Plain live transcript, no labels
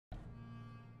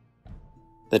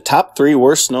The top 3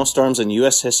 worst snowstorms in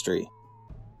U.S. history.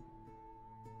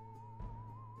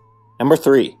 Number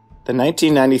 3. The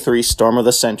 1993 Storm of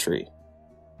the Century.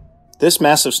 This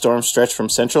massive storm stretched from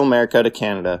Central America to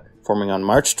Canada, forming on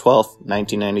March 12,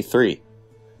 1993.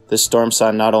 This storm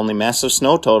saw not only massive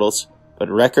snow totals, but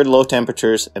record low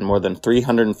temperatures and more than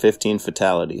 315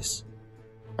 fatalities.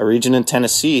 A region in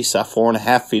Tennessee saw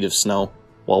 4.5 feet of snow,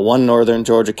 while one northern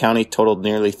Georgia county totaled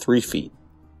nearly 3 feet.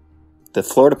 The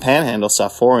Florida Panhandle saw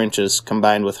 4 inches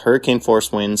combined with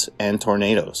hurricane-force winds and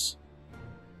tornadoes.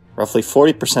 Roughly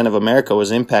 40% of America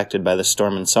was impacted by the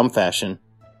storm in some fashion,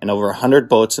 and over 100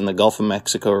 boats in the Gulf of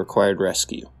Mexico required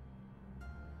rescue.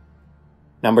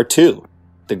 Number 2.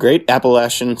 The Great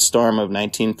Appalachian Storm of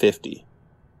 1950.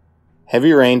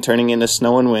 Heavy rain turning into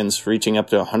snow and winds reaching up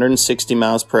to 160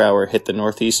 miles per hour hit the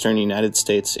northeastern United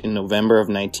States in November of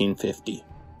 1950.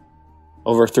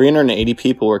 Over 380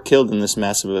 people were killed in this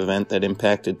massive event that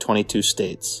impacted 22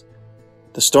 states.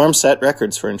 The storm set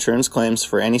records for insurance claims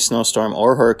for any snowstorm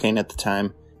or hurricane at the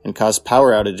time and caused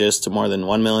power outages to more than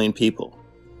 1 million people.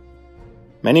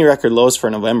 Many record lows for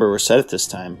November were set at this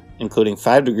time, including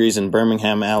 5 degrees in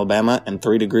Birmingham, Alabama, and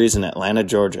 3 degrees in Atlanta,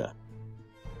 Georgia.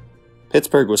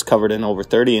 Pittsburgh was covered in over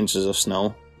 30 inches of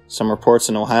snow. Some reports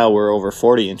in Ohio were over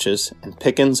 40 inches, and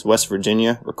Pickens, West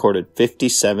Virginia, recorded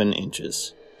 57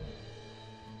 inches.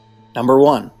 Number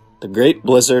 1. The Great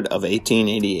Blizzard of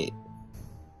 1888.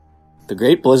 The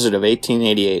Great Blizzard of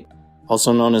 1888,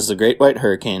 also known as the Great White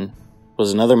Hurricane,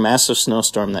 was another massive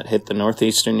snowstorm that hit the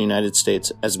northeastern United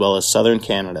States as well as southern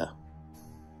Canada.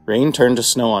 Rain turned to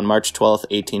snow on March 12,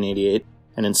 1888,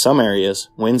 and in some areas,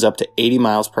 winds up to 80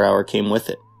 miles per hour came with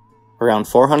it. Around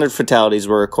 400 fatalities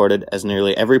were recorded as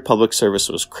nearly every public service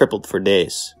was crippled for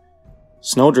days.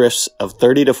 Snowdrifts of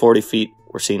 30 to 40 feet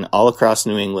were seen all across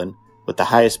New England, with the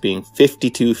highest being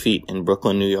 52 feet in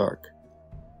Brooklyn, New York.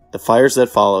 The fires that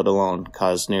followed alone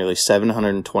caused nearly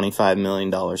 $725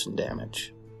 million in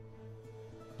damage.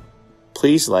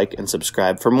 Please like and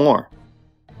subscribe for more.